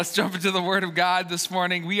Let's jump into the Word of God this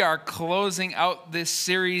morning. We are closing out this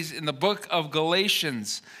series in the book of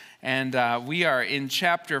Galatians, and we are in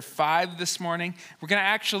chapter 5 this morning. We're going to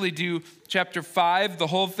actually do chapter 5, the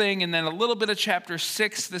whole thing, and then a little bit of chapter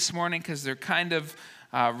 6 this morning because they're kind of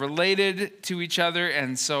related to each other.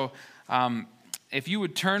 And so if you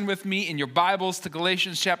would turn with me in your Bibles to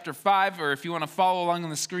Galatians chapter 5, or if you want to follow along on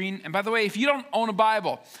the screen. And by the way, if you don't own a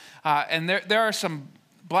Bible, and there are some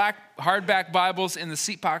black hardback Bibles in the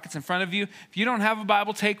seat pockets in front of you. If you don't have a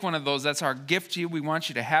Bible, take one of those. That's our gift to you. We want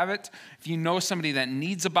you to have it. If you know somebody that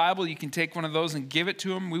needs a Bible, you can take one of those and give it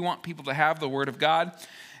to them. We want people to have the Word of God.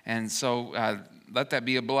 And so let that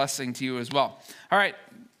be a blessing to you as well. All right,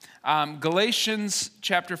 Galatians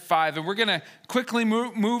chapter 5. And we're going to quickly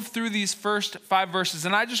move through these first 5 verses.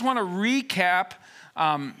 And I just want to recap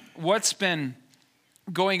what's been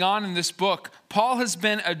going on in this book. Paul has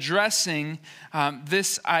been addressing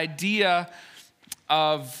this idea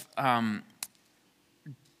of kind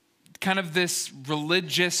of this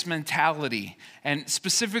religious mentality, and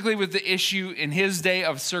specifically with the issue in his day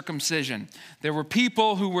of circumcision. There were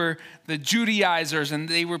people who were the Judaizers, and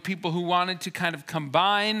they were people who wanted to kind of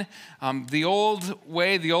combine the old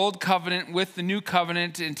way, the old covenant with the new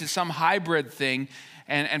covenant into some hybrid thing.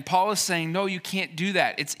 And Paul is saying, no, you can't do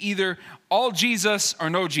that. It's either all Jesus or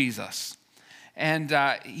no Jesus. And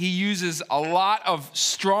he uses a lot of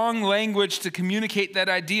strong language to communicate that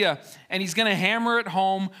idea. And he's going to hammer it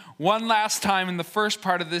home one last time in the first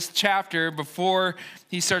part of this chapter before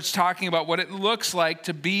he starts talking about what it looks like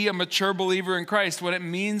to be a mature believer in Christ, what it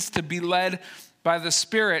means to be led by the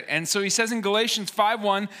Spirit. And so he says in Galatians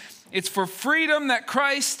 5:1, it's for freedom that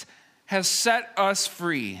Christ has set us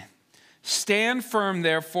free. Stand firm,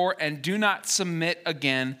 therefore, and do not submit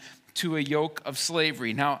again to a yoke of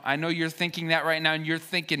slavery. Now, I know you're thinking that right now, and you're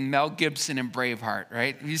thinking Mel Gibson and Braveheart,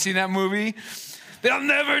 right? Have you seen that movie? They'll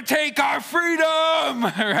never take our freedom,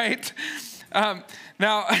 right?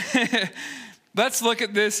 Now, let's look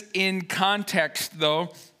at this in context,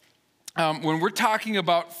 though. When we're talking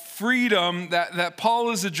about freedom that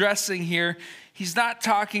Paul is addressing here, he's not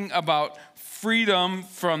talking about freedom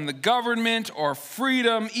from the government or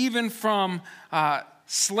freedom even from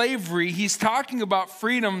slavery. He's talking about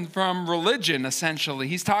freedom from religion, essentially.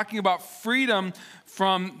 He's talking about freedom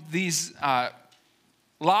from these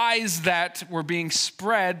lies that were being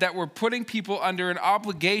spread, that were putting people under an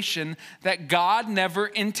obligation that God never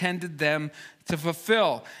intended them to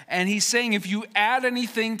fulfill. And he's saying if you add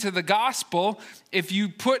anything to the gospel, if you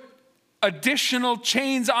put additional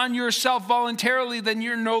chains on yourself voluntarily, then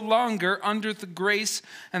you're no longer under the grace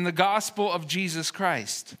and the gospel of Jesus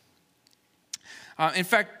Christ. In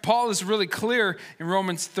fact, Paul is really clear in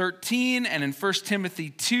Romans 13 and in 1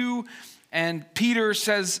 Timothy 2, and Peter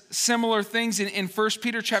says similar things in 1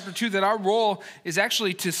 Peter chapter 2, that our role is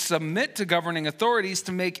actually to submit to governing authorities,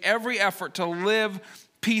 to make every effort to live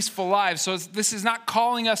peaceful lives. So this is not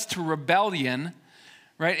calling us to rebellion,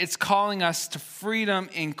 right? It's calling us to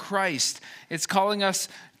freedom in Christ. It's calling us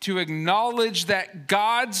to acknowledge that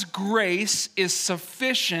God's grace is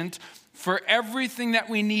sufficient for everything that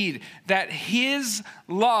we need, that His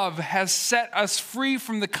love has set us free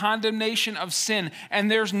from the condemnation of sin,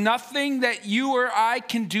 and there's nothing that you or I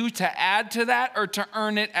can do to add to that or to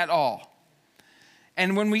earn it at all.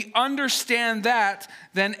 And when we understand that,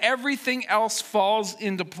 then everything else falls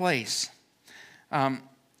into place. And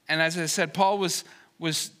as I said, Paul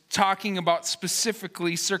was talking about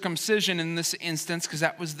specifically circumcision in this instance because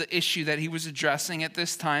that was the issue that he was addressing at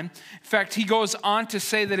this time. In fact, he goes on to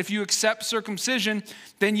say that if you accept circumcision,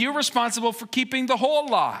 then you're responsible for keeping the whole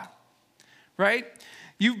law, right?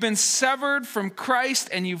 You've been severed from Christ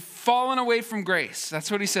and you've fallen away from grace.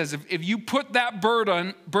 That's what he says. If you put that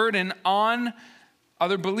burden on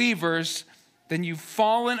other believers, then you've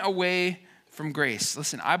fallen away from grace.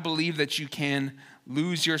 Listen, I believe that you can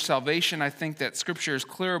lose your salvation. I think that Scripture is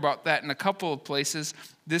clear about that in a couple of places,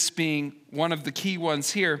 this being one of the key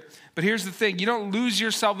ones here. But here's the thing, you don't lose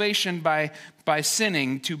your salvation by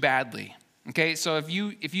sinning too badly. Okay, so if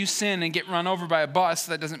you sin and get run over by a bus,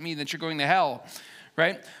 that doesn't mean that you're going to hell,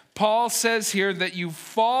 right? Paul says here that you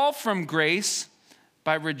fall from grace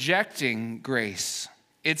by rejecting grace.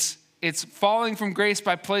 It's falling from grace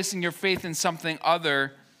by placing your faith in something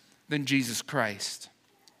other than Jesus Christ.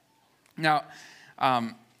 Now,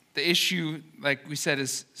 the issue, like we said,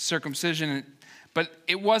 is circumcision, but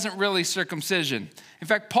it wasn't really circumcision. In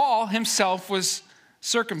fact, Paul himself was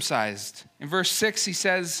circumcised. In verse 6, he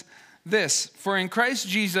says this, "For in Christ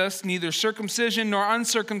Jesus, neither circumcision nor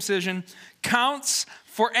uncircumcision counts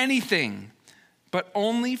for anything, but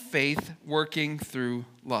only faith working through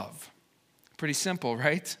love." Pretty simple,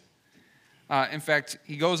 right? In fact,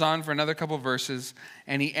 he goes on for another couple verses,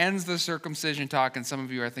 and he ends the circumcision talk, and some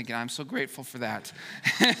of you are thinking, I'm so grateful for that.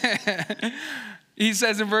 He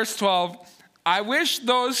says in verse 12, I wish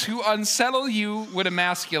those who unsettle you would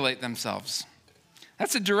emasculate themselves.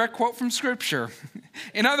 That's a direct quote from Scripture.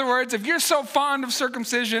 In other words, if you're so fond of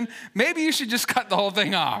circumcision, maybe you should just cut the whole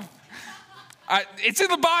thing off. It's in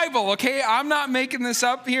the Bible, okay? I'm not making this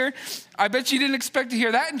up here. I bet you didn't expect to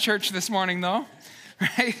hear that in church this morning, though,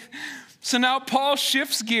 right? So now Paul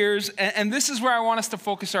shifts gears, and this is where I want us to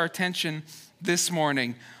focus our attention this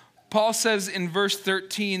morning. Paul says in verse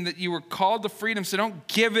 13 that you were called to freedom, so don't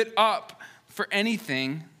give it up for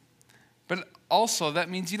anything. But also, that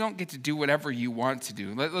means you don't get to do whatever you want to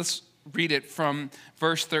do. Let's read it from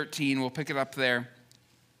verse 13. We'll pick it up there.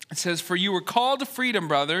 It says, for you were called to freedom,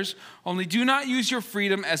 brothers, only do not use your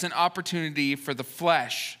freedom as an opportunity for the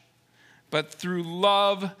flesh, but through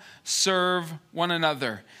love serve one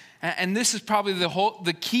another. And this is probably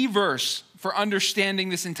the key verse for understanding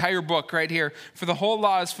this entire book right here. For the whole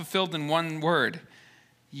law is fulfilled in one word.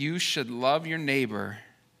 You should love your neighbor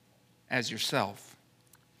as yourself.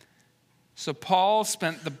 So Paul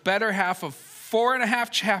spent the better half of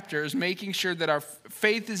 4.5 chapters making sure that our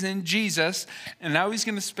faith is in Jesus, and now he's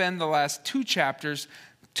going to spend the last 2 chapters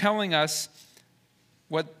telling us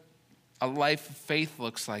what a life of faith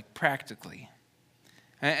looks like practically.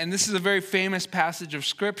 And this is a very famous passage of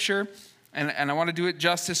Scripture, and I want to do it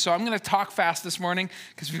justice, so I'm going to talk fast this morning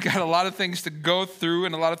because we've got a lot of things to go through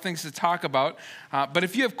and a lot of things to talk about. But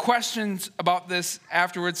if you have questions about this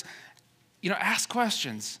afterwards, ask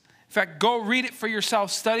questions. In fact, go read it for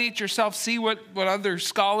yourself, study it yourself, see what other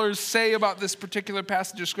scholars say about this particular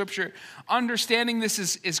passage of Scripture. Understanding this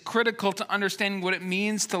is critical to understanding what it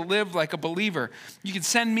means to live like a believer. You can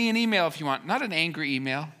send me an email if you want, not an angry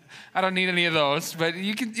email. I don't need any of those, but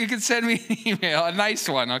you can send me an email, a nice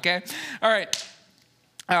one, okay? All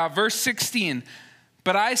right, verse 16.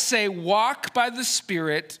 But I say, walk by the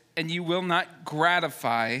Spirit, and you will not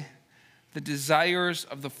gratify the desires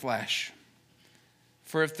of the flesh.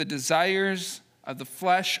 For if the desires of the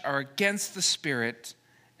flesh are against the Spirit,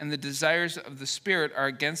 and the desires of the Spirit are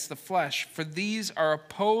against the flesh, for these are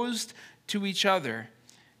opposed to each other,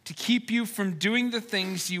 to keep you from doing the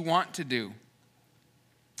things you want to do.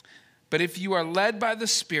 But if you are led by the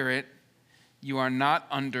Spirit, you are not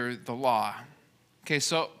under the law. Okay,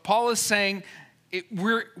 so Paul is saying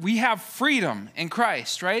we have freedom in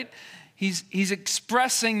Christ, right? He's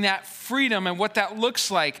expressing that freedom and what that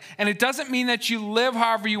looks like. And it doesn't mean that you live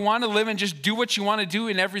however you want to live and just do what you want to do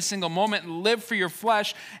in every single moment and live for your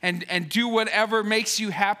flesh and do whatever makes you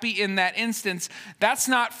happy in that instance. That's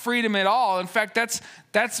not freedom at all. In fact,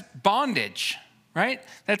 that's bondage, right?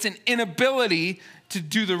 That's an inability to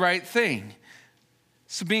do the right thing.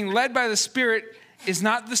 So being led by the Spirit is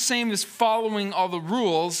not the same as following all the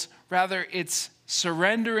rules. Rather, it's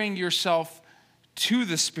surrendering yourself to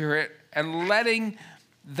the Spirit and letting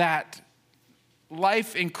that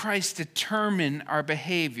life in Christ determine our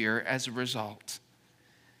behavior as a result.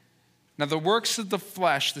 Now, the works of the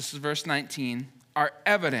flesh, this is verse 19, are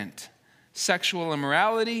evident. Sexual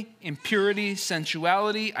immorality, impurity,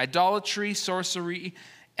 sensuality, idolatry, sorcery,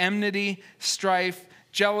 enmity, strife,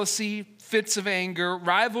 jealousy, fits of anger,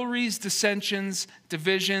 rivalries, dissensions,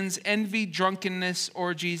 divisions, envy, drunkenness,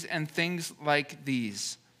 orgies, and things like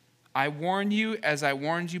these. I warn you, as I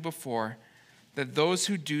warned you before, that those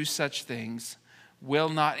who do such things will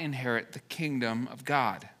not inherit the kingdom of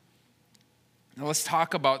God. Now let's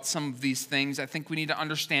talk about some of these things. I think we need to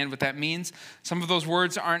understand what that means. Some of those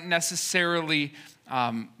words aren't necessarily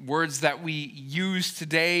words that we use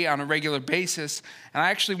today on a regular basis. And I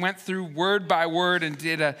actually went through word by word and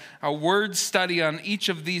did a word study on each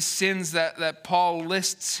of these sins that Paul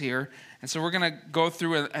lists here. And so we're going to go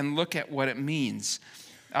through and look at what it means.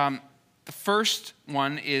 The first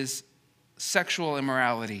one is sexual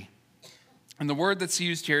immorality. And the word that's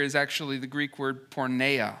used here is actually the Greek word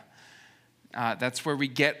porneia. That's where we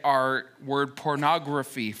get our word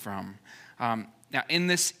pornography from. Now, in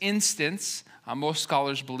this instance, most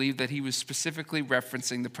scholars believe that he was specifically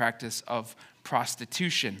referencing the practice of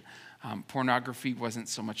prostitution. Pornography wasn't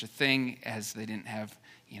so much a thing as they didn't have,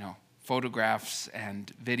 photographs and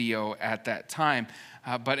video at that time.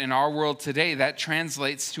 But in our world today, that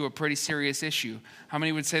translates to a pretty serious issue. How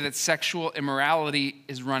many would say that sexual immorality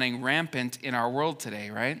is running rampant in our world today,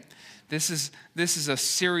 right? This is a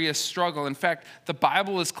serious struggle. In fact, the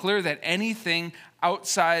Bible is clear that anything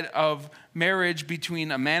outside of marriage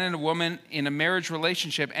between a man and a woman in a marriage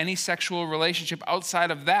relationship, any sexual relationship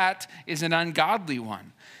outside of that is an ungodly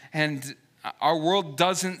one. And our world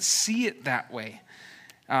doesn't see it that way.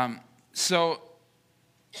 So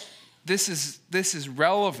this is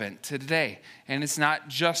relevant to today. And it's not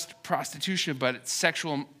just prostitution, but it's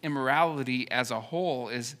sexual immorality as a whole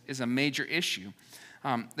is a major issue.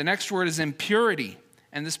 The next word is impurity.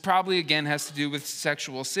 And this probably, again, has to do with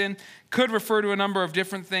sexual sin. Could refer to a number of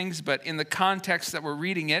different things, but in the context that we're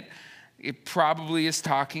reading it, it probably is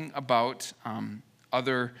talking about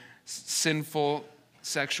other sinful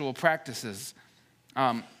sexual practices.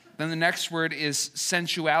 Then the next word is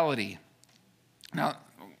sensuality. Now,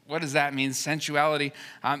 what does that mean, sensuality?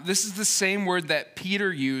 This is the same word that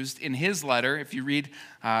Peter used in his letter. If you read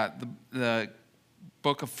the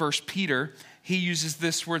book of 1 Peter, he uses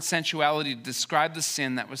this word sensuality to describe the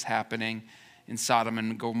sin that was happening in Sodom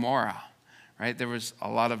and Gomorrah, right? There was a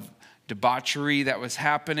lot of debauchery that was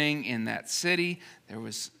happening in that city. There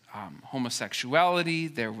was homosexuality.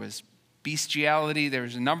 There was bestiality. There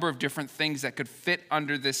was a number of different things that could fit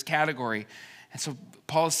under this category. And so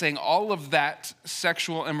Paul is saying all of that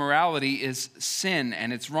sexual immorality is sin,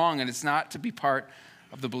 and it's wrong, and it's not to be part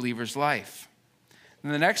of the believer's life.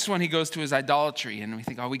 And the next one he goes to is idolatry, and we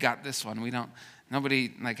think, oh, we got this one.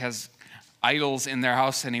 Nobody has idols in their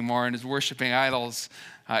house anymore and is worshiping idols,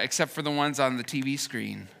 except for the ones on the TV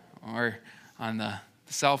screen or on the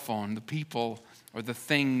cell phone, the people or the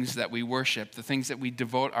things that we worship, the things that we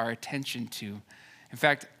devote our attention to. In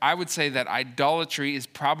fact, I would say that idolatry is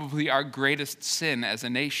probably our greatest sin as a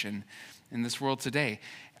nation in this world today.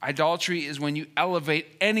 Idolatry is when you elevate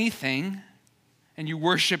anything and you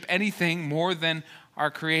worship anything more than our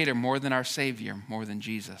Creator, more than our Savior, more than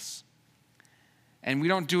Jesus. And we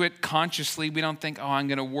don't do it consciously. We don't think, oh, I'm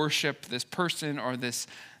going to worship this person or this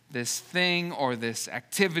thing or this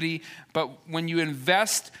activity. But when you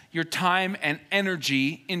invest your time and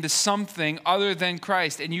energy into something other than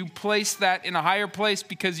Christ, and you place that in a higher place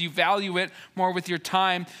because you value it more with your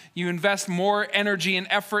time, you invest more energy and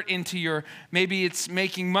effort into maybe it's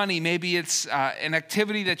making money, maybe it's an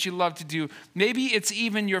activity that you love to do, maybe it's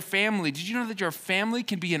even your family. Did you know that your family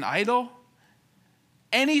can be an idol?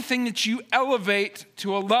 Anything that you elevate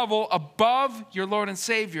to a level above your Lord and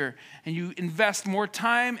Savior, and you invest more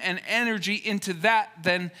time and energy into that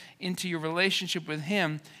than into your relationship with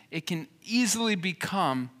Him, it can easily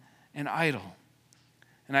become an idol.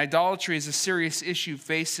 And idolatry is a serious issue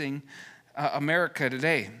facing America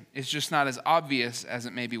today. It's just not as obvious as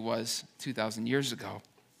it maybe was 2,000 years ago.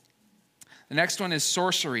 The next one is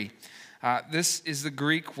sorcery. This is the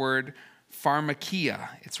Greek word pharmakia.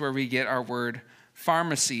 It's where we get our word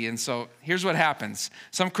pharmacy. And so here's what happens.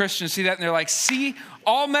 Some Christians see that and they're like, see,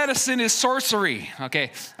 all medicine is sorcery.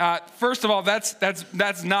 Okay, first of all,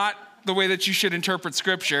 that's not the way that you should interpret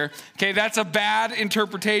Scripture. Okay, that's a bad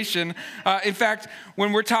interpretation. In fact,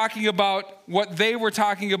 when we're talking about what they were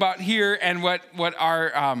talking about here and what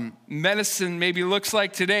our medicine maybe looks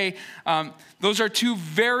like today, those are two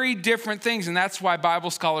very different things. And that's why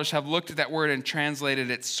Bible scholars have looked at that word and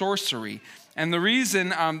translated it sorcery. And the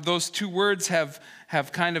reason those two words have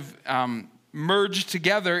kind of merged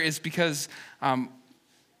together is because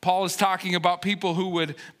Paul is talking about people who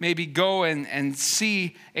would maybe go and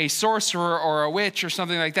see a sorcerer or a witch or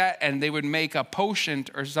something like that, and they would make a potion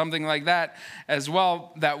or something like that as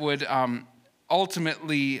well that would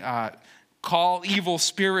ultimately call evil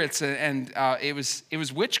spirits, and it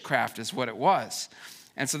was witchcraft is what it was.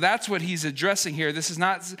 And so that's what he's addressing here. This is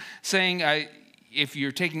not saying if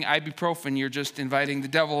you're taking ibuprofen, you're just inviting the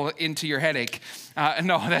devil into your headache.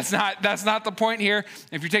 No, that's not the point here.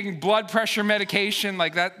 If you're taking blood pressure medication,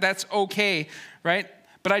 like that's okay, right?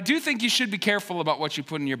 But I do think you should be careful about what you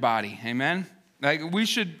put in your body. Amen? Like, we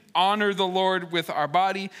should honor the Lord with our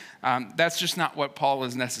body. That's just not what Paul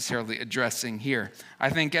is necessarily addressing here. I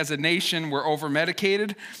think as a nation, we're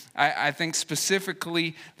over-medicated. I think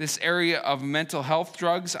specifically this area of mental health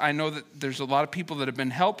drugs, I know that there's a lot of people that have been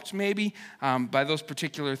helped maybe by those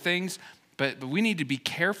particular things, but we need to be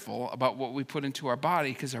careful about what we put into our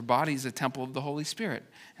body because our body is a temple of the Holy Spirit.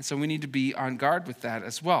 And so we need to be on guard with that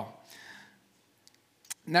as well.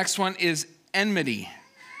 Next one is enmity.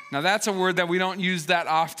 Now, that's a word that we don't use that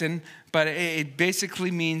often, but it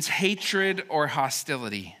basically means hatred or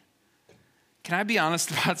hostility. Can I be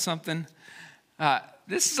honest about something?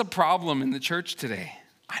 This is a problem in the church today.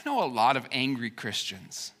 I know a lot of angry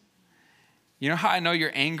Christians. You know how I know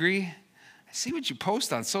you're angry? I see what you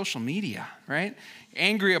post on social media, right? You're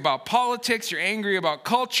angry about politics, you're angry about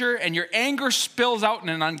culture, and your anger spills out in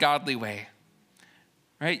an ungodly way,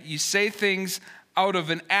 right? You say things out of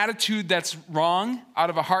an attitude that's wrong, out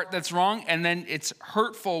of a heart that's wrong, and then it's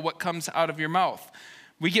hurtful what comes out of your mouth.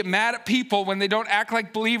 We get mad at people when they don't act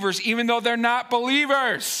like believers, even though they're not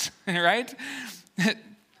believers, right?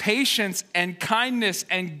 patience and kindness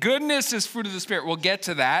and goodness is fruit of the Spirit. We'll get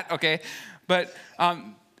to that, okay? But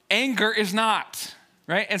anger is not,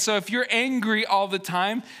 right? And so if you're angry all the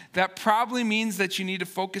time, that probably means that you need to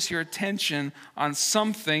focus your attention on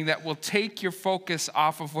something that will take your focus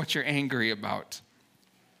off of what you're angry about.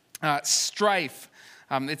 Strife.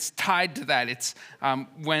 It's tied to that. It's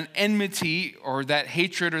when enmity or that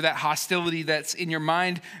hatred or that hostility that's in your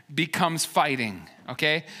mind becomes fighting,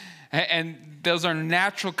 okay? And those are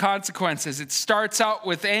natural consequences. It starts out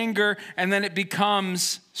with anger, and then it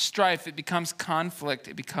becomes strife. It becomes conflict.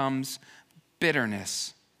 It becomes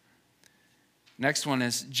bitterness. Next one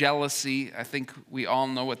is jealousy. I think we all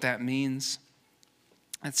know what that means.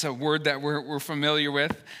 It's a word that we're familiar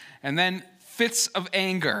with. And then fits of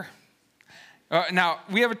anger. Now,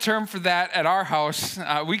 we have a term for that at our house.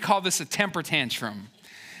 We call this a temper tantrum.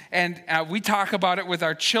 And we talk about it with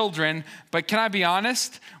our children. But can I be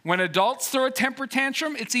honest? When adults throw a temper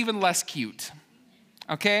tantrum, it's even less cute.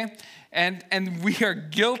 Okay? And we are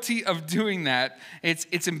guilty of doing that.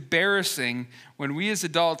 It's embarrassing when we as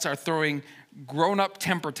adults are throwing grown-up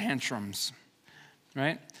temper tantrums.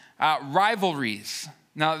 Right? Rivalries.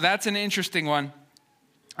 Now, that's an interesting one.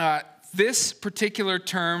 This particular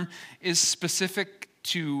term is specific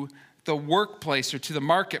to the workplace or to the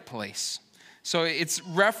marketplace. So it's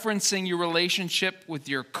referencing your relationship with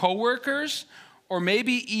your coworkers or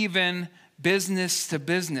maybe even business to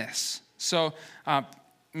business. So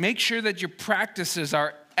make sure that your practices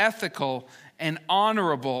are ethical and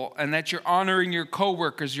honorable and that you're honoring your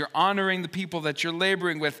coworkers, you're honoring the people that you're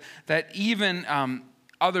laboring with, that even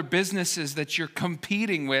other businesses that you're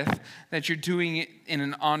competing with, that you're doing it in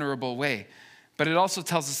an honorable way. But it also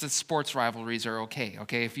tells us that sports rivalries are okay?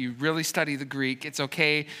 If you really study the Greek, it's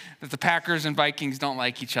okay that the Packers and Vikings don't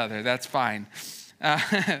like each other. That's fine.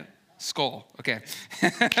 Skull, okay.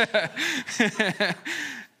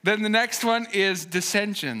 Then the next one is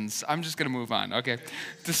dissensions. I'm just going to move on, okay.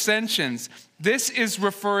 Dissensions. This is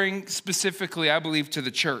referring specifically, I believe, to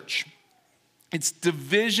the church. It's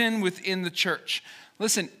division within the church.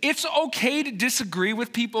 Listen, it's okay to disagree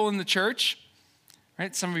with people in the church,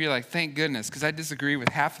 right? Some of you are like, thank goodness, because I disagree with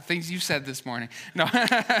half the things you said this morning. No,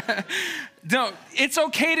 no, it's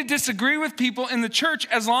okay to disagree with people in the church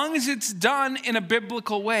as long as it's done in a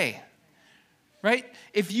biblical way, right?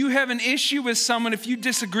 If you have an issue with someone, if you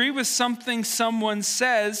disagree with something someone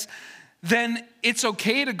says, then it's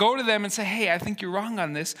okay to go to them and say, hey, I think you're wrong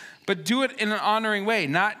on this, but do it in an honoring way,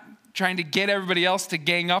 not trying to get everybody else to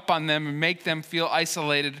gang up on them and make them feel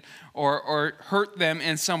isolated or hurt them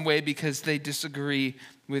in some way because they disagree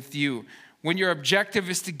with you. When your objective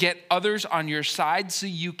is to get others on your side so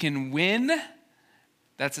you can win,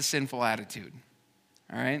 that's a sinful attitude,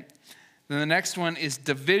 all right? Then the next one is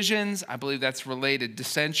divisions. I believe that's related.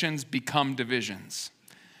 Dissensions become divisions,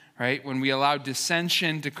 right? When we allow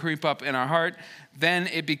dissension to creep up in our heart, then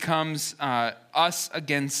it becomes us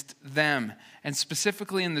against them. And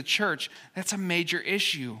specifically in the church, that's a major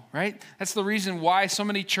issue, right? That's the reason why so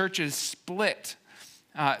many churches split.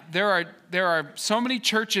 There are so many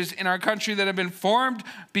churches in our country that have been formed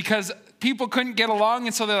because people couldn't get along,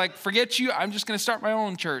 and so they're like, forget you, I'm just going to start my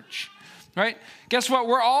own church, right? Guess what?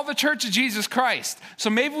 We're all the church of Jesus Christ.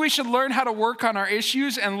 So maybe we should learn how to work on our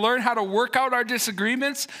issues and learn how to work out our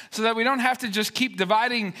disagreements so that we don't have to just keep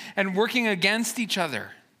dividing and working against each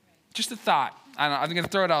other. Just a thought. I'm going to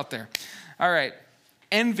throw it out there. All right,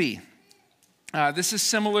 envy. This is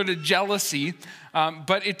similar to jealousy,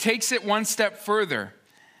 but it takes it one step further.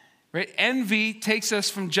 Right? Envy takes us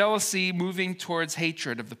from jealousy moving towards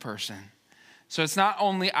hatred of the person. So it's not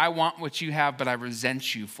only I want what you have, but I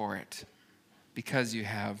resent you for it because you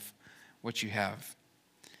have what you have.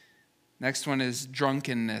 Next one is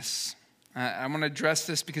drunkenness. I want to address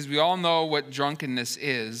this because we all know what drunkenness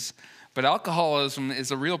is, but alcoholism is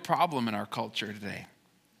a real problem in our culture today.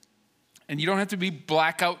 And you don't have to be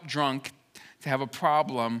blackout drunk to have a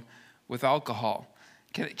problem with alcohol.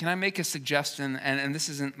 Can I make a suggestion? And this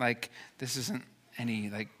isn't any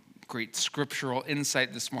like great scriptural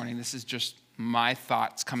insight this morning. This is just my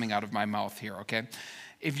thoughts coming out of my mouth here, okay?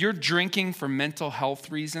 If you're drinking for mental health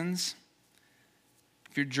reasons,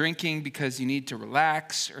 if you're drinking because you need to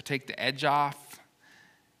relax or take the edge off,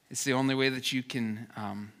 it's the only way that you can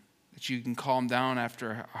calm down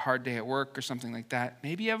after a hard day at work or something like that,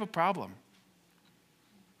 maybe you have a problem.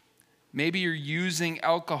 Maybe you're using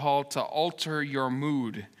alcohol to alter your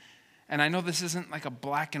mood. And I know this isn't like a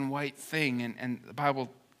black and white thing, and the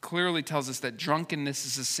Bible clearly tells us that drunkenness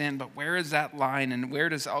is a sin, but where is that line, and where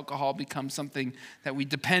does alcohol become something that we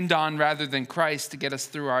depend on rather than Christ to get us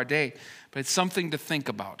through our day? But it's something to think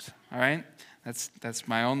about, all right? That's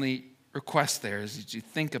my only request there as you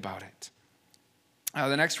think about it.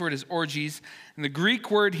 The next word is orgies. And the Greek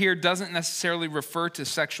word here doesn't necessarily refer to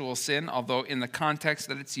sexual sin, although in the context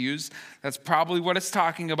that it's used, that's probably what it's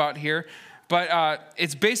talking about here. But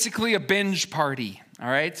it's basically a binge party, all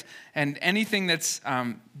right? And anything that's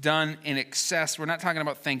done in excess, we're not talking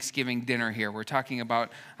about Thanksgiving dinner here. We're talking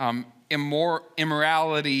about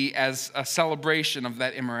immorality as a celebration of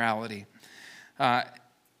that immorality.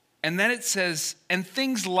 And then it says, and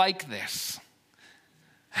things like this.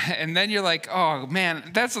 And then you're like, oh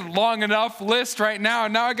man, that's a long enough list right now.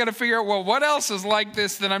 And now I got to figure out, well, what else is like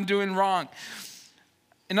this that I'm doing wrong?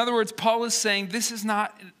 In other words, Paul is saying this is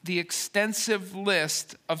not the extensive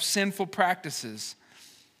list of sinful practices.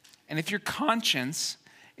 And if your conscience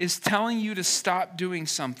is telling you to stop doing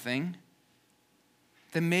something,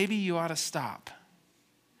 then maybe you ought to stop.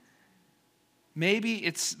 Maybe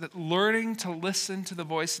it's learning to listen to the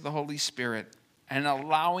voice of the Holy Spirit and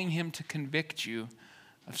allowing him to convict you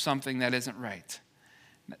of something that isn't right.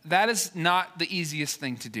 That is not the easiest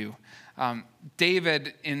thing to do.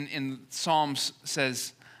 David in Psalms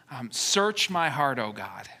says, search my heart, O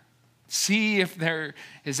God. See if there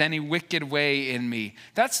is any wicked way in me.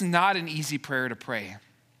 That's not an easy prayer to pray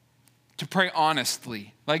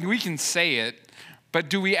honestly. Like we can say it, but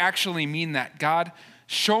do we actually mean that? God,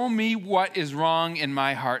 show me what is wrong in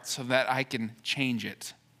my heart so that I can change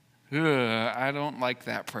it. I don't like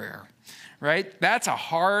that prayer. Right? That's a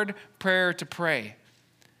hard prayer to pray,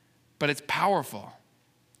 but it's powerful.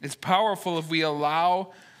 It's powerful if we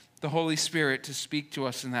allow the Holy Spirit to speak to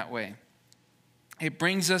us in that way. It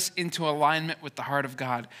brings us into alignment with the heart of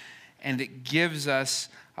God, and it gives us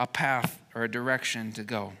a path or a direction to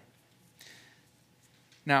go.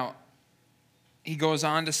 Now, he goes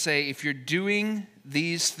on to say, if you're doing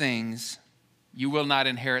these things, you will not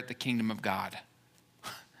inherit the kingdom of God.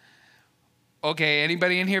 Okay,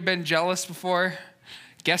 anybody in here been jealous before?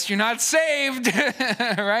 Guess you're not saved,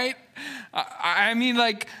 right? I mean,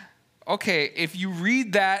 like, okay, if you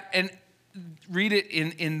read that and read it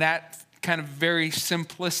in that kind of very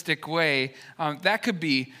simplistic way, that could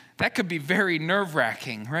be very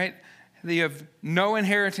nerve-wracking, right? You have no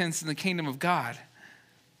inheritance in the kingdom of God.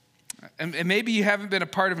 And maybe you haven't been a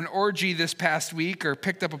part of an orgy this past week or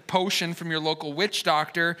picked up a potion from your local witch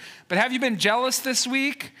doctor, but have you been jealous this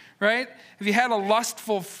week, right? Have you had a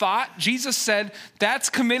lustful thought? Jesus said that's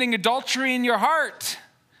committing adultery in your heart.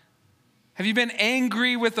 Have you been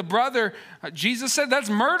angry with a brother? Jesus said that's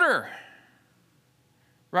murder,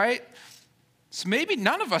 right? So maybe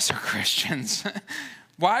none of us are Christians.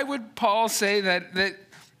 Why would Paul say that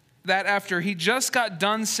after he just got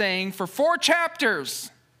done saying for 4 chapters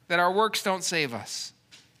that our works don't save us?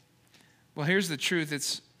 Well, here's the truth.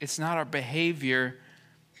 It's not our behavior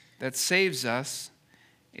that saves us.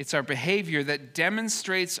 It's our behavior that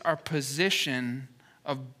demonstrates our position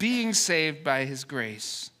of being saved by his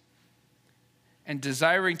grace and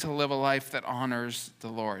desiring to live a life that honors the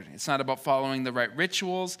Lord. It's not about following the right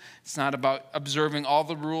rituals. It's not about observing all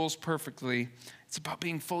the rules perfectly. It's about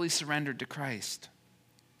being fully surrendered to Christ.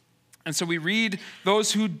 And so we read,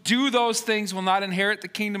 those who do those things will not inherit the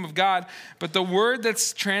kingdom of God. But the word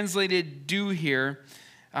that's translated do here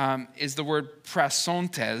is the word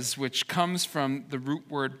prasontes, which comes from the root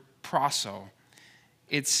word proso.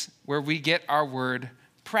 It's where we get our word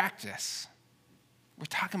practice. We're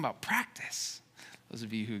talking about practice. Those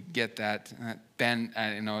of you who get that, Ben,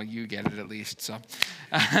 I know you get it at least. So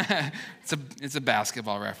it's a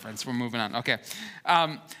basketball reference. We're moving on. Okay.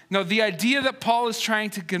 No, the idea that Paul is trying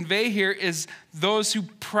to convey here is those who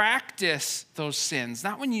practice those sins.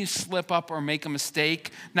 Not when you slip up or make a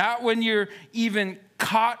mistake. Not when you're even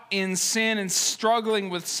caught in sin and struggling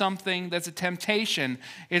with something that's a temptation.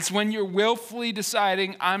 It's when you're willfully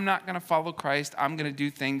deciding, I'm not going to follow Christ. I'm going to do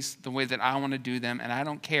things the way that I want to do them, and I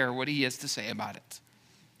don't care what he has to say about it.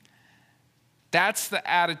 That's the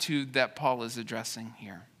attitude that Paul is addressing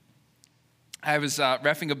here. I was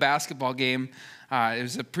reffing a basketball game. It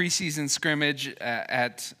was a preseason scrimmage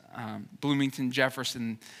at Bloomington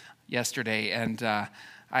Jefferson yesterday, and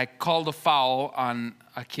I called a foul on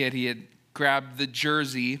a kid. He had grabbed the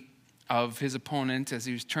jersey of his opponent as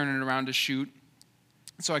he was turning around to shoot.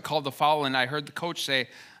 So I called the foul, and I heard the coach say,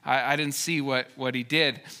 I didn't see what he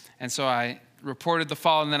did. And so I reported the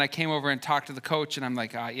foul, and then I came over and talked to the coach, and I'm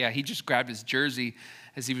like, yeah, he just grabbed his jersey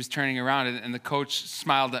as he was turning around, and the coach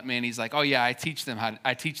smiled at me, and he's like, oh yeah, I teach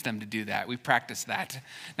them to do that. We practice that.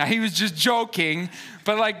 Now he was just joking,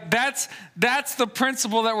 but like that's the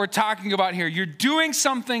principle that we're talking about here. You're doing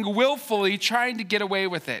something willfully, trying to get away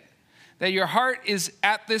with it. That your heart is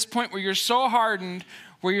at this point where you're so hardened,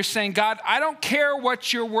 where you're saying, God, I don't care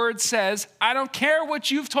what your word says. I don't care what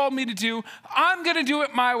you've told me to do. I'm going to do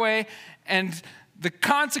it my way. And the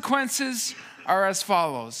consequences are as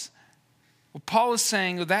follows. Well, Paul is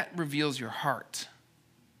saying, well, that reveals your heart.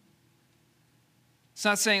 It's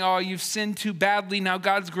not saying, oh, you've sinned too badly. Now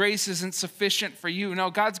God's grace isn't sufficient for you. No,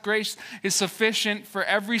 God's grace is sufficient for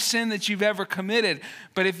every sin that you've ever committed.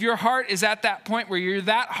 But if your heart is at that point where you're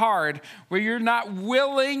that hard, where you're not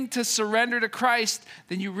willing to surrender to Christ,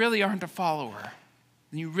 then you really aren't a follower.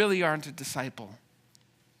 Then you really aren't a disciple.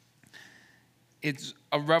 It's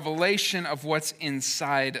a revelation of what's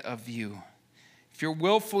inside of you. If you're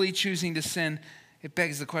willfully choosing to sin, it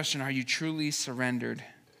begs the question, are you truly surrendered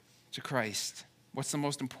to Christ? What's the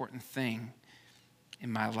most important thing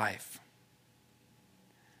in my life?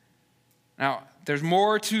 Now, there's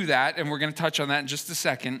more to that, and we're going to touch on that in just a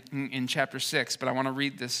second in chapter 6, but I want to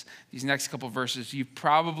read these next couple verses. You've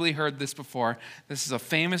probably heard this before. This is a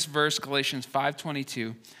famous verse, Galatians 5:22.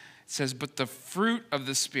 It says, but the fruit of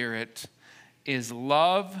the Spirit is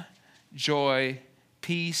love, joy,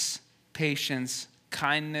 peace, patience,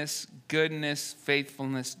 kindness, goodness,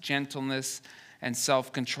 faithfulness, gentleness, and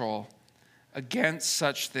self-control. Against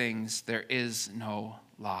such things, there is no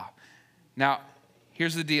law. Now,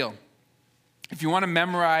 here's the deal. If you want to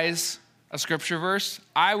memorize a scripture verse,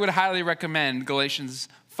 I would highly recommend Galatians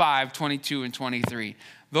 5:22 and 23.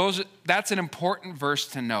 That's an important verse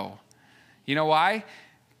to know. You know why?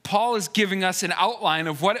 Paul is giving us an outline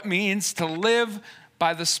of what it means to live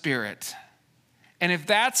by the Spirit. And if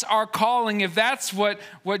that's our calling, if that's what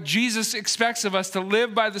Jesus expects of us, to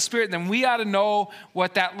live by the Spirit, then we ought to know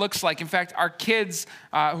what that looks like. In fact, our kids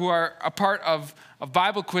who are a part of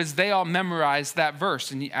Bible Quiz, they all memorize that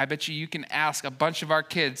verse. And I bet you can ask a bunch of our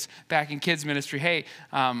kids back in kids ministry, hey,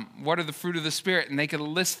 what are the fruit of the Spirit? And they can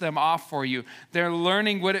list them off for you. They're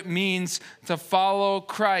learning what it means to follow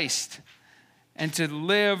Christ and to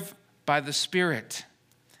live by the Spirit.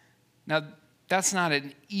 Now, that's not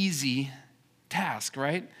an easy task,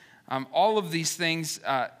 right? All of these things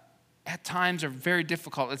at times are very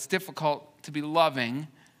difficult. It's difficult to be loving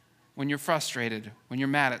when you're frustrated, when you're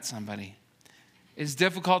mad at somebody. It's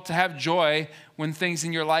difficult to have joy when things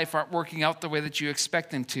in your life aren't working out the way that you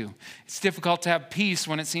expect them to. It's difficult to have peace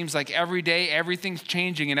when it seems like every day everything's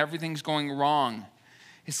changing and everything's going wrong.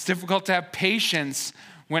 It's difficult to have patience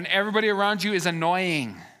when everybody around you is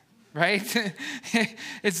annoying. Right?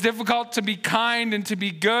 It's difficult to be kind and to be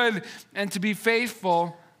good and to be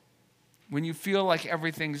faithful when you feel like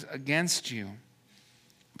everything's against you.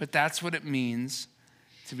 But that's what it means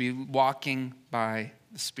to be walking by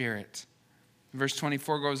the Spirit. Verse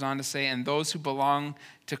 24 goes on to say, and those who belong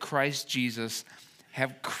to Christ Jesus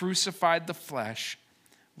have crucified the flesh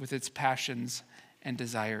with its passions and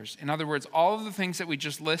desires. In other words, all of the things that we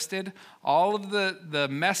just listed, all of the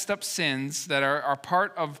messed up sins that are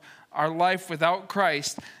part of our life without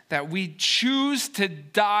Christ, that we choose to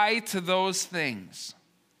die to those things.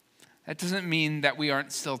 That doesn't mean that we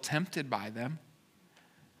aren't still tempted by them,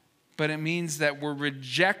 but it means that we're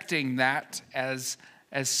rejecting that as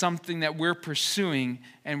something that we're pursuing,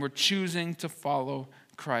 and we're choosing to follow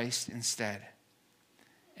Christ instead.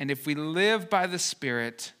 And if we live by the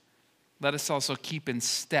Spirit, let us also keep in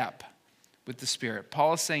step with the Spirit.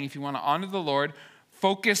 Paul is saying if you want to honor the Lord,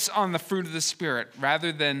 focus on the fruit of the Spirit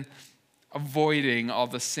rather than avoiding all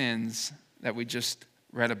the sins that we just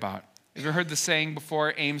read about. Have you ever heard the saying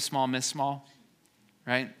before, aim small, miss small?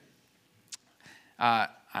 Right?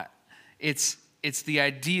 It's the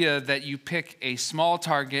idea that you pick a small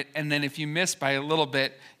target, and then if you miss by a little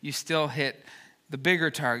bit, you still hit the bigger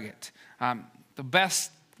target. The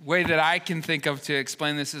best way that I can think of to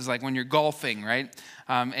explain this is like when you're golfing, right?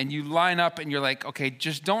 And you line up and you're like, okay,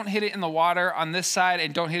 just don't hit it in the water on this side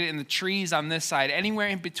and don't hit it in the trees on this side. Anywhere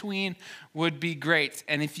in between would be great.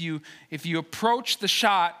 And if you approach the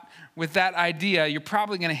shot with that idea, you're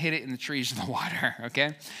probably going to hit it in the trees and the water,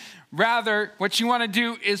 okay? Rather, what you want to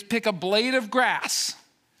do is pick a blade of grass,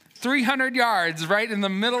 300 yards right in the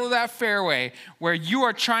middle of that fairway where you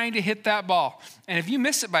are trying to hit that ball. And if you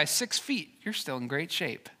miss it by 6 feet, you're still in great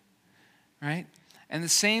shape, right? And the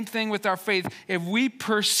same thing with our faith. If we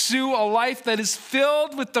pursue a life that is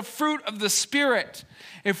filled with the fruit of the Spirit,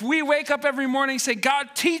 if we wake up every morning and say,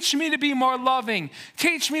 God, teach me to be more loving,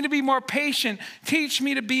 teach me to be more patient, teach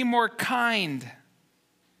me to be more kind.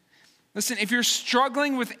 Listen, if you're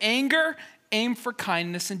struggling with anger, aim for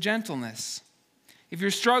kindness and gentleness. If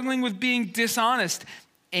you're struggling with being dishonest,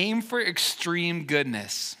 aim for extreme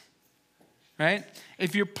goodness, right?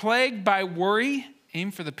 If you're plagued by worry,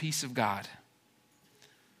 aim for the peace of God.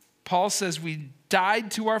 Paul says we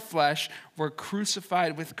died to our flesh, we're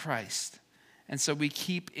crucified with Christ. And so we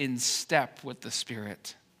keep in step with the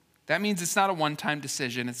Spirit. That means it's not a one-time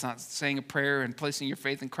decision. It's not saying a prayer and placing your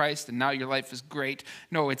faith in Christ and now your life is great.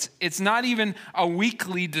 No, it's not even a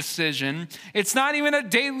weekly decision. It's not even a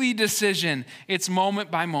daily decision. It's moment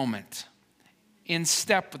by moment, in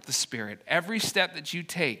step with the Spirit. Every step that you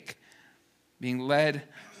take, being led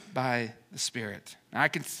by the Spirit. Now, I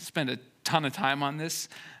could spend a ton of time on this,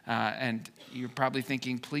 and you're probably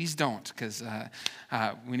thinking, please don't, because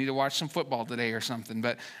we need to watch some football today or something.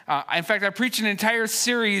 But in fact, I preached an entire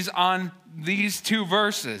series on these two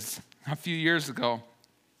verses a few years ago.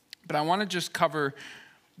 But I want to just cover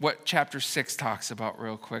what chapter 6 talks about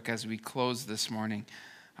real quick as we close this morning.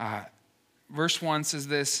 Verse 1 says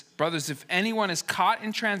this, brothers, if anyone is caught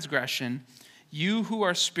in transgression, you who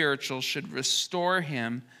are spiritual should restore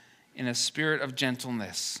him in a spirit of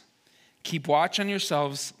gentleness. Keep watch on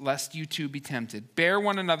yourselves, lest you too be tempted. Bear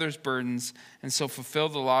one another's burdens, and so fulfill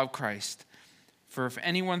the law of Christ. For if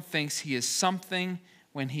anyone thinks he is something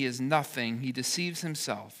when he is nothing, he deceives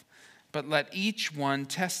himself. But let each one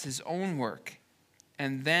test his own work,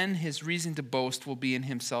 and then his reason to boast will be in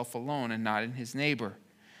himself alone and not in his neighbor.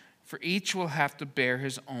 For each will have to bear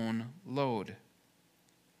his own load.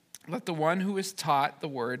 Let the one who is taught the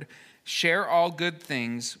word share all good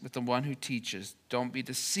things with the one who teaches. Don't be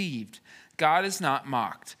deceived. God is not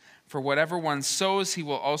mocked. For whatever one sows, he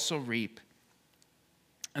will also reap.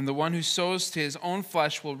 And the one who sows to his own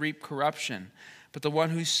flesh will reap corruption. But the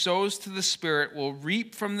one who sows to the Spirit will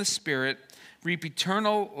reap from the Spirit, reap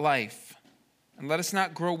eternal life. And let us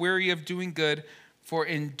not grow weary of doing good, for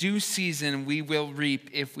in due season we will reap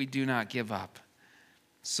if we do not give up.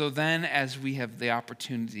 So then, as we have the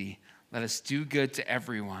opportunity, let us do good to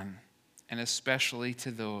everyone, and especially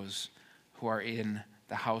to those who are in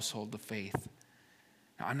the household of faith.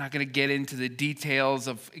 Now, I'm not going to get into the details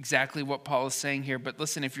of exactly what Paul is saying here, but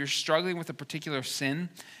listen, if you're struggling with a particular sin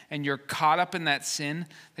and you're caught up in that sin,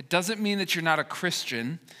 that doesn't mean that you're not a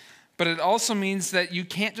Christian, but it also means that you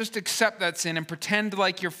can't just accept that sin and pretend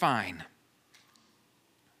like you're fine.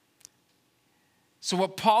 So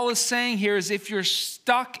what Paul is saying here is if you're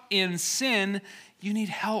stuck in sin, you need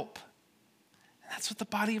help. And that's what the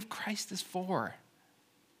body of Christ is for.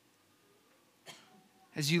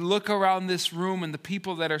 As you look around this room and the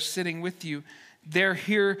people that are sitting with you, they're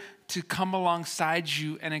here to come alongside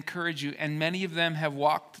you and encourage you. And many of them have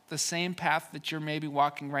walked the same path that you're maybe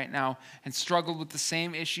walking right now and struggled with the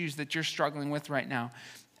same issues that you're struggling with right now.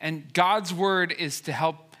 And God's word is to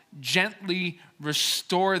help gently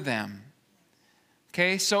restore them.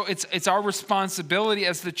 Okay, so it's our responsibility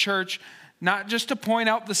as the church not just to point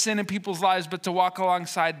out the sin in people's lives, but to walk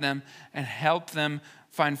alongside them and help them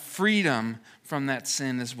find freedom from that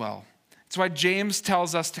sin as well. That's why James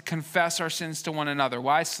tells us to confess our sins to one another.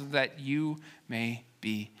 Why? So that you may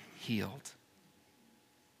be healed.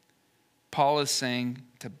 Paul is saying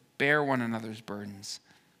to bear one another's burdens.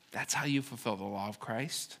 That's how you fulfill the law of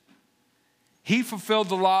Christ. He fulfilled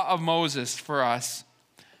the law of Moses for us.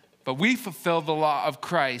 But we fulfill the law of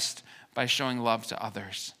Christ by showing love to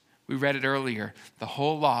others. We read it earlier. The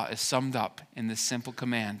whole law is summed up in this simple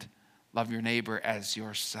command: love your neighbor as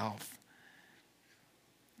yourself.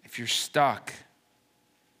 If you're stuck,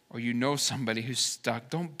 or you know somebody who's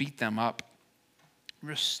stuck, don't beat them up.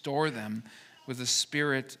 Restore them with a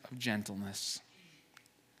spirit of gentleness.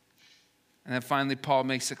 And then finally, Paul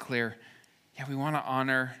makes it clear, we want to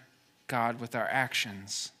honor God with our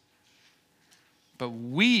actions. But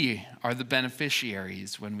we are the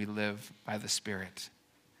beneficiaries when we live by the Spirit.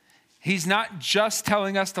 He's not just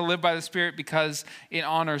telling us to live by the Spirit because it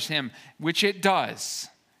honors him, which it does,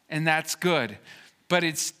 and that's good. But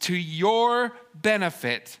it's to your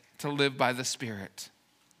benefit to live by the Spirit.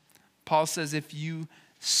 Paul says if you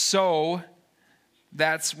sow,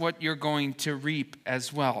 that's what you're going to reap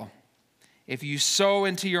as well. If you sow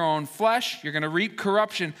into your own flesh, you're going to reap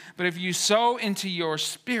corruption. But if you sow into your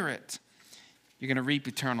spirit, you're going to reap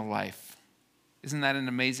eternal life. Isn't that an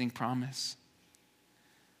amazing promise?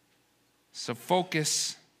 So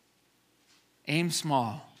focus, aim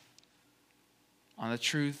small on the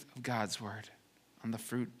truth of God's word, on the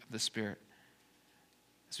fruit of the Spirit.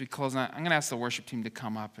 As we close, I'm going to ask the worship team to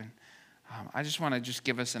come up, and I just want to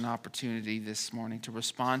give us an opportunity this morning to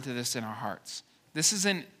respond to this in our hearts. This is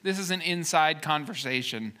an inside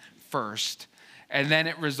conversation first, and then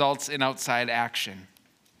it results in outside action.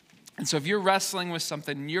 And so if you're wrestling with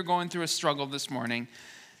something, and you're going through a struggle this morning,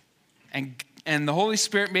 and the Holy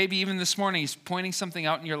Spirit, maybe even this morning, He's pointing something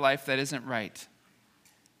out in your life that isn't right.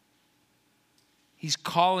 He's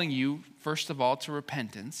calling you, first of all, to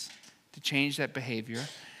repentance, to change that behavior.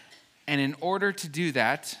 And in order to do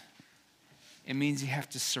that, it means you have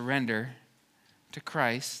to surrender to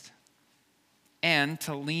Christ and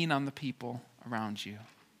to lean on the people around you. It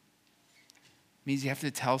means you have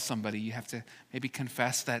to tell somebody. You have to maybe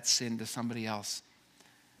confess that sin to somebody else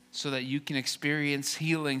so that you can experience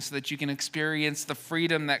healing, so that you can experience the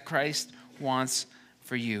freedom that Christ wants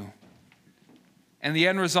for you. And the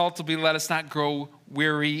end result will be, let us not grow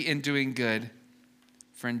weary in doing good,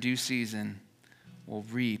 for in due season we'll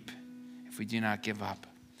reap if we do not give up.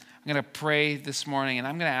 I'm going to pray this morning, and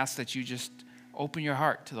I'm going to ask that you just open your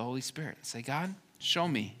heart to the Holy Spirit and say, God, show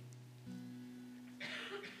me.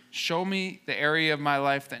 Show me the area of my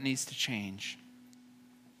life that needs to change.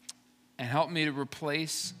 And help me to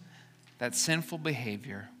replace that sinful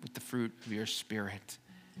behavior with the fruit of your Spirit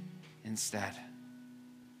instead.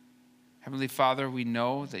 Heavenly Father, we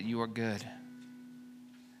know that you are good.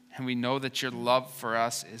 And we know that your love for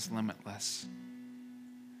us is limitless.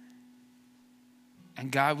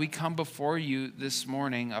 And God, we come before you this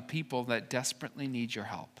morning, a people that desperately need your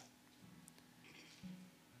help.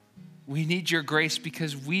 We need your grace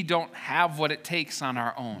because we don't have what it takes on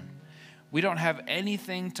our own. We don't have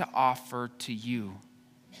anything to offer to you.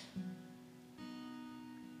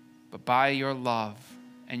 But by your love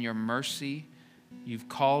and your mercy, you've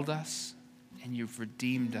called us and you've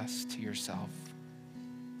redeemed us to yourself.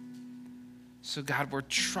 So God, we're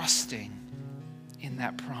trusting in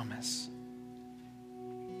that promise.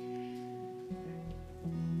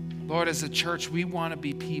 Lord, as a church, we want to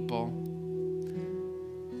be people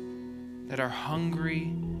that are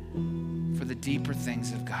hungry for the deeper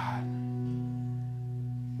things of God.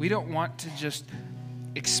 We don't want to just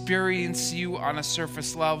experience you on a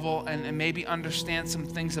surface level and maybe understand some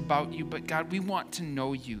things about you, but God, we want to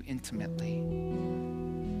know you intimately.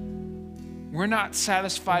 We're not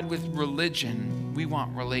satisfied with religion. We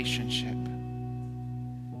want relationship.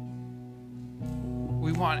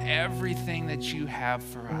 We want everything that you have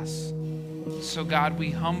for us. So God,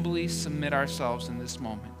 we humbly submit ourselves in this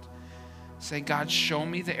moment. Say, God, show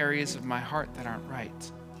me the areas of my heart that aren't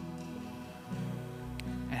right.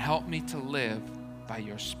 And help me to live by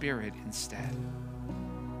your Spirit instead.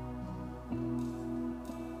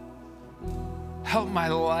 Help my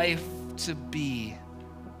life to be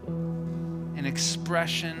an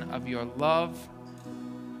expression of your love,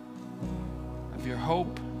 of your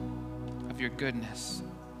hope, of your goodness.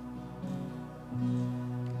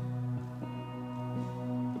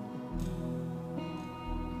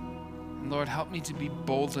 And Lord, help me to be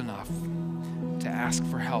bold enough to ask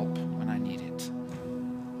for help when I need it.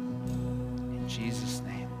 In Jesus'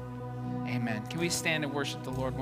 name, amen. Can we stand and worship the Lord?